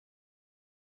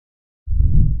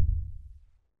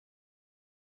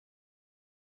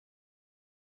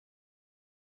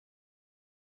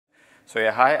So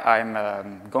yeah, hi,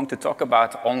 I'm going to talk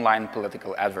about online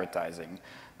political advertising.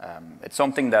 It's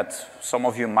something that some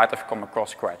of you might have come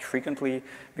across quite frequently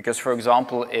because, for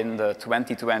example, in the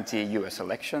 2020 US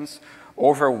elections,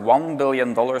 over $1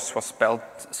 billion was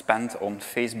spent on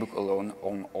Facebook alone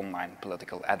on online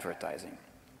political advertising.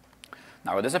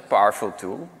 Now, it is a powerful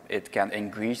tool. It can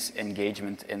increase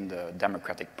engagement in the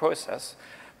democratic process,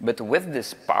 but with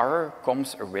this power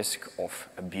comes a risk of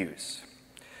abuse.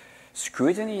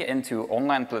 Scrutiny into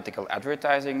online political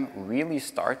advertising really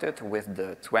started with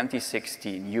the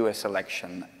 2016 US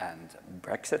election and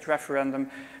Brexit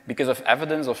referendum because of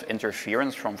evidence of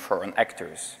interference from foreign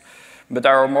actors. But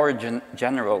there are more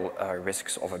general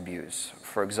risks of abuse.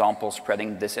 For example,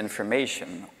 spreading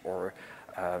disinformation or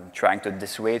trying to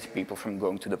dissuade people from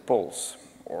going to the polls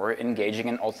or engaging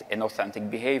in inauthentic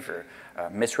behavior,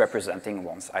 misrepresenting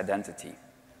one's identity.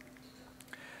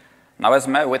 Now, as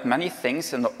with many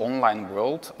things in the online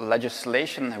world,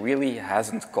 legislation really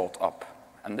hasn't caught up.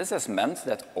 And this has meant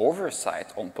that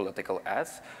oversight on political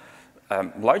ads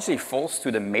largely falls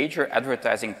to the major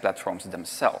advertising platforms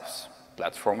themselves.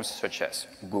 Platforms such as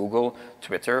Google,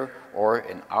 Twitter, or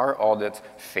in our audit,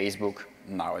 Facebook,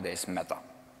 nowadays Meta.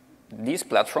 These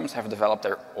platforms have developed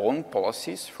their own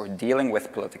policies for dealing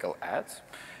with political ads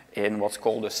in what's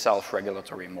called a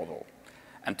self-regulatory model.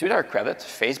 And to their credit,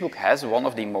 Facebook has one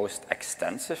of the most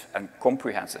extensive and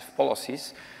comprehensive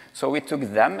policies, so we took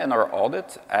them in our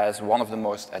audit as one of the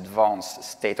most advanced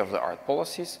state-of-the-art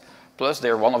policies, plus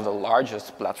they're one of the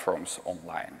largest platforms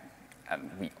online.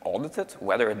 And we audited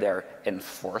whether their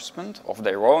enforcement of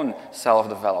their own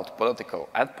self-developed political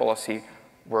ad policy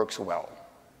works well.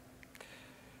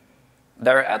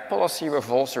 Their ad policy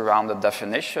revolves around the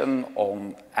definition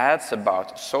on ads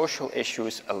about social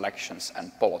issues, elections,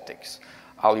 and politics.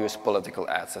 I'll use political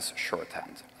ads as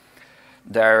shorthand.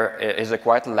 There is a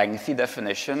quite lengthy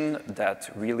definition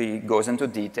that really goes into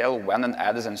detail when an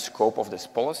ad is in scope of this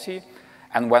policy,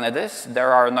 and when it is,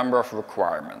 there are a number of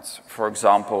requirements. For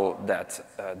example, that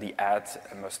the ad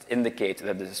must indicate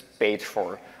that it is paid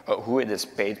for, who it is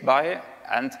paid by,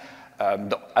 and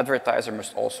the advertiser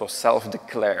must also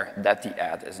self-declare that the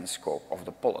ad is in scope of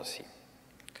the policy.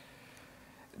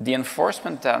 The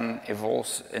enforcement then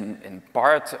evolves in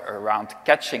part around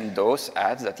catching those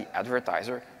ads that the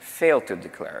advertiser failed to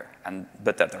declare,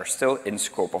 but that are still in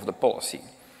scope of the policy.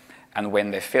 And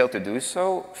when they fail to do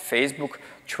so, Facebook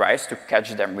tries to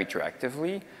catch them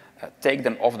retroactively, take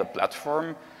them off the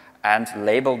platform, and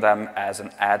label them as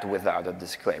an ad without a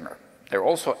disclaimer. They're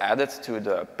also added to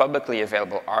the publicly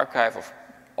available archive of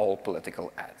all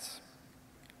political ads.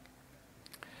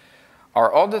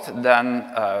 Our audit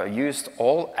then used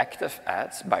all active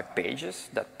ads by pages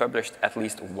that published at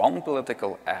least one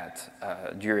political ad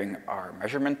during our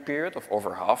measurement period of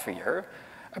over half a year,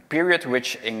 a period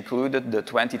which included the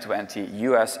 2020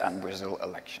 US and Brazil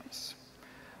elections.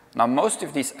 Now, most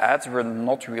of these ads were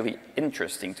not really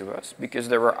interesting to us because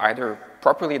they were either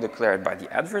properly declared by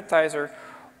the advertiser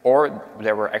or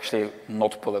they were actually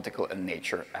not political in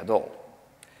nature at all.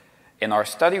 In our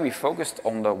study, we focused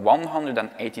on the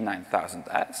 189,000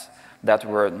 ads that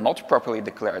were not properly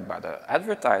declared by the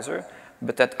advertiser,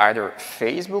 but that either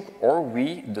Facebook or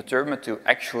we determined to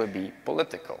actually be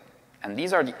political. And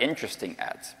these are the interesting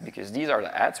ads, because these are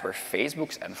the ads where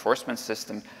Facebook's enforcement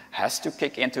system has to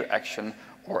kick into action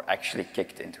or actually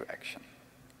kicked into action.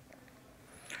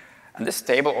 And this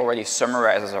table already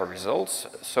summarizes our results,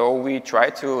 so we try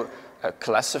to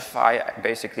classify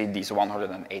basically these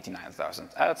 189,000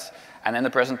 ads, and in the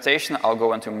presentation I'll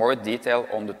go into more detail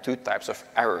on the two types of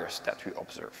errors that we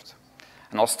observed.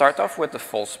 And I'll start off with the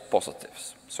false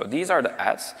positives. So these are the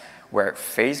ads where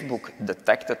Facebook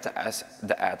detected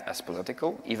the ad as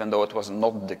political, even though it was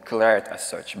not declared as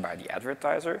such by the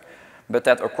advertiser, but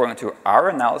that according to our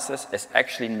analysis is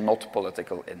actually not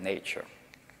political in nature.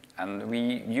 And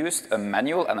we used a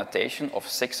manual annotation of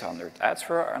 600 ads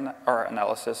for our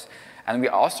analysis, and we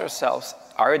asked ourselves,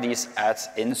 are these ads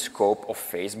in scope of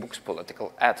Facebook's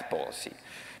political ad policy?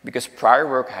 Because prior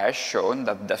work has shown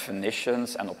that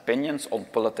definitions and opinions on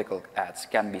political ads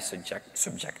can be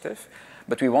subjective,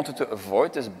 but we wanted to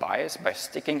avoid this bias by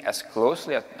sticking as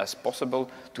closely as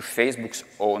possible to Facebook's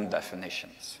own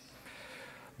definitions.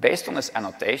 Based on this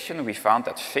annotation, we found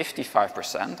that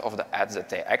 55% of the ads that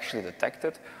they actually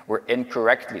detected were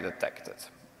incorrectly detected.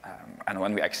 And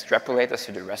when we extrapolate this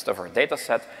to the rest of our data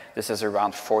set, this is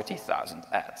around 40,000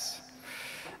 ads.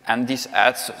 And these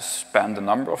ads spanned a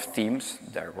number of themes.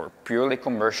 There were purely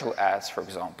commercial ads, for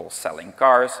example, selling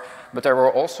cars, but there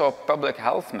were also public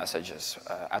health messages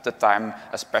at the time,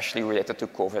 especially related to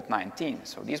COVID-19.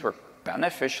 So these were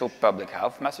beneficial public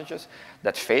health messages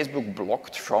that Facebook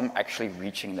blocked from actually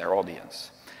reaching their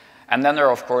audience. And then there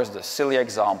are, of course, the silly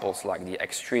examples like the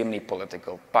extremely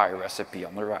political pie recipe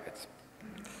on the right.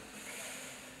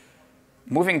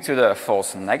 Moving to the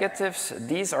false negatives,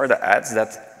 these are the ads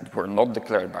that were not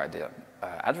declared by the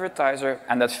advertiser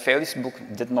and that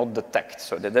Facebook did not detect,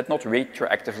 so they did not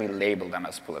retroactively label them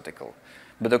as political.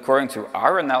 But according to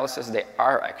our analysis, they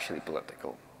are actually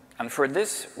political. And for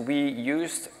this, we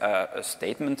used a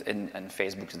statement in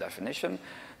Facebook's definition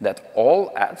that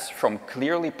all ads from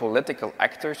clearly political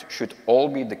actors should all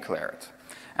be declared.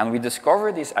 And we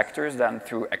discovered these actors then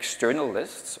through external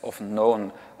lists of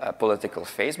known political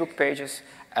Facebook pages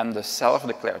and the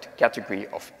self-declared category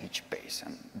of each page.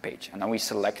 And then we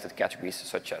selected categories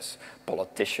such as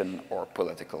politician or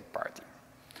political party.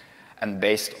 And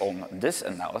based on this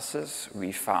analysis,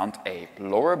 we found a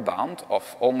lower bound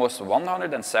of almost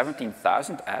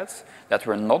 117,000 ads that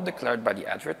were not declared by the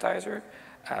advertiser,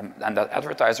 and that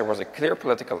advertiser was a clear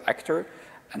political actor,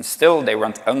 and still they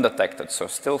went undetected, so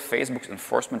still Facebook's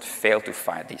enforcement failed to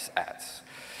find these ads.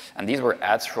 And these were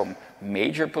ads from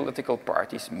major political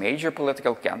parties, major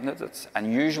political candidates,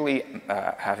 and usually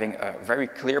having a very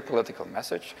clear political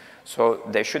message, so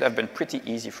they should have been pretty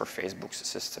easy for Facebook's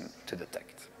system to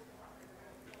detect.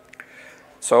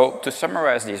 So to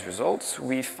summarize these results,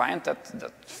 we find that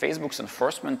Facebook's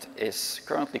enforcement is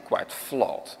currently quite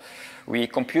flawed. We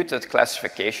computed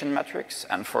classification metrics,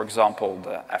 and for example,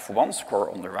 the F1 score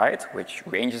on the right, which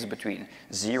ranges between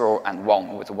 0 and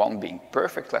 1, with 1 being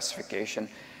perfect classification,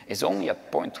 is only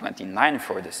at 0.29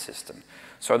 for this system.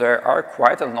 So there are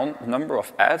quite a number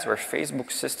of ads where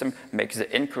Facebook's system makes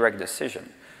the incorrect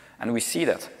decision. And we see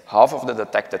that half of the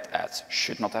detected ads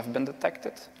should not have been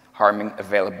detected, harming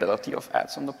availability of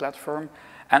ads on the platform,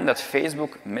 and that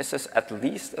Facebook misses at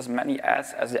least as many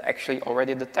ads as they actually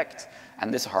already detect.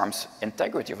 And this harms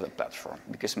integrity of the platform,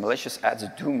 because malicious ads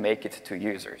do make it to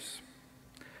users.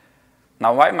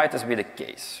 Now, why might this be the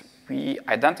case? We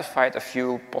identified a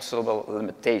few possible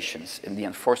limitations in the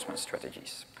enforcement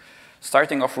strategies.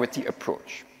 Starting off with the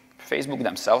approach. Facebook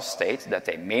themselves state that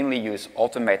they mainly use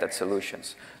automated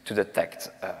solutions to detect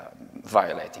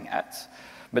violating ads.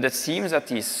 But it seems that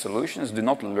these solutions do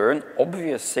not learn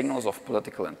obvious signals of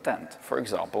political intent, for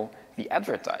example, the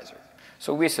advertiser.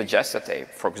 So we suggest that they,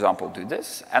 for example, do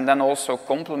this, and then also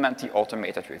complement the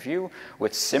automated review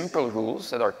with simple rules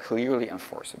that are clearly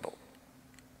enforceable.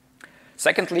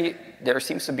 Secondly, there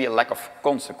seems to be a lack of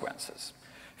consequences.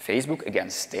 Facebook again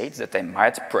states that they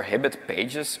might prohibit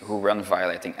pages who run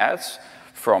violating ads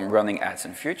from running ads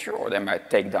in future, or they might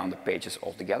take down the pages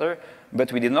altogether,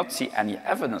 but we did not see any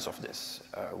evidence of this.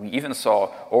 We even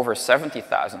saw over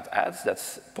 70,000 ads,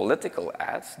 that's political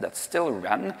ads, that still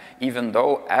ran, even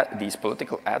though these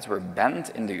political ads were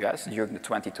banned in the US during the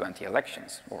 2020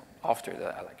 elections, or after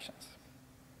the elections.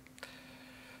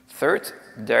 Third,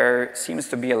 there seems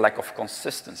to be a lack of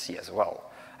consistency as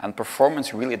well, and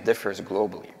performance really differs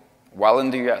globally. While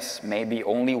in the US, maybe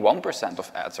only 1%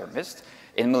 of ads are missed,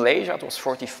 in Malaysia it was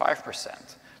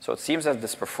 45%. So it seems that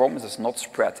this performance is not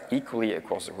spread equally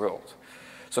across the world.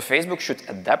 So Facebook should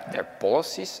adapt their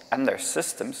policies and their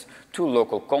systems to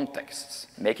local contexts,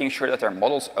 making sure that their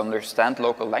models understand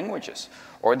local languages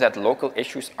or that local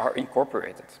issues are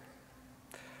incorporated.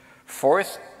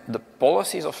 Fourth, the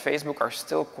policies of Facebook are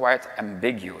still quite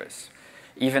ambiguous.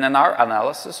 Even in our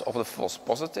analysis of the false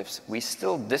positives, we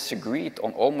still disagreed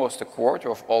on almost a quarter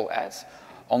of all ads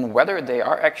on whether they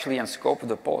are actually in scope of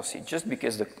the policy, just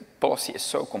because the policy is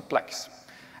so complex.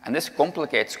 And this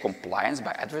complicates compliance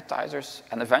by advertisers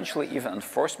and eventually even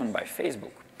enforcement by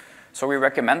Facebook. So we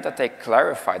recommend that they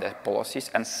clarify their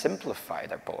policies and simplify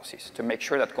their policies to make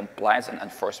sure that compliance and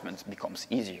enforcement becomes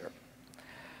easier.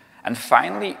 And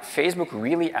finally, Facebook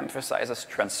really emphasizes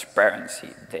transparency.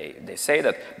 They say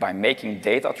that by making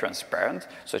data transparent,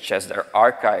 such as their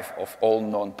archive of all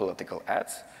known political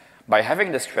ads, by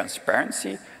having this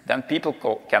transparency, then people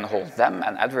can hold them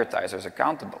and advertisers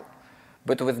accountable.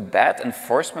 But with bad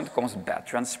enforcement comes bad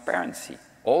transparency.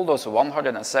 All those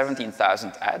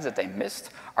 117,000 ads that they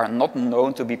missed are not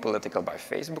known to be political by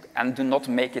Facebook and do not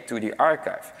make it to the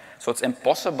archive. So it's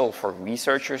impossible for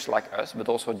researchers like us, but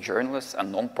also journalists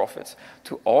and non-profits,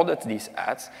 to audit these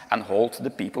ads and hold the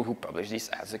people who publish these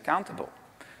ads accountable.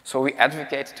 So we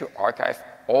advocate to archive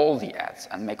all the ads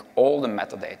and make all the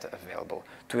metadata available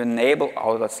to enable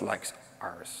audits like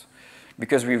ours.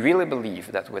 Because we really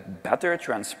believe that with better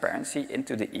transparency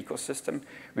into the ecosystem,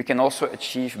 we can also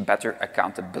achieve better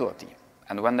accountability.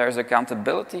 And when there's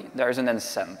accountability, there's an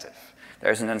incentive.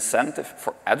 There's an incentive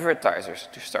for advertisers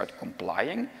to start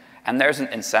complying, and there's an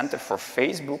incentive for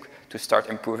Facebook to start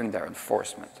improving their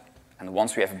enforcement. And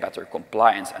once we have better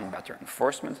compliance and better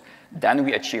enforcement, then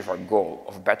we achieve our goal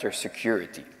of better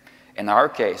security. In our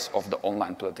case, of the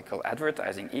online political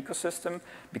advertising ecosystem,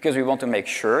 because we want to make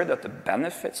sure that the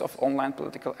benefits of online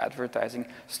political advertising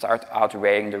start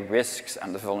outweighing the risks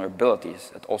and the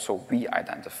vulnerabilities that also we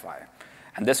identify.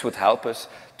 And this would help us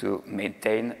to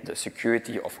maintain the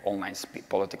security of online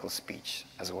political speech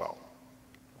as well.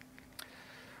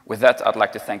 With that, I'd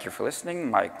like to thank you for listening.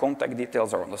 My contact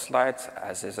details are on the slide,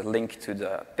 as is a link to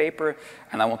the paper.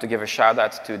 And I want to give a shout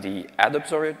out to the Ad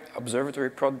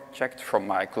Observatory project from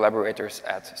my collaborators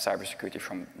at Cybersecurity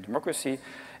from Democracy.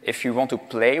 If you want to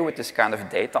play with this kind of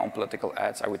data on political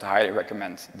ads, I would highly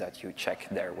recommend that you check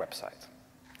their website.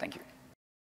 Thank you.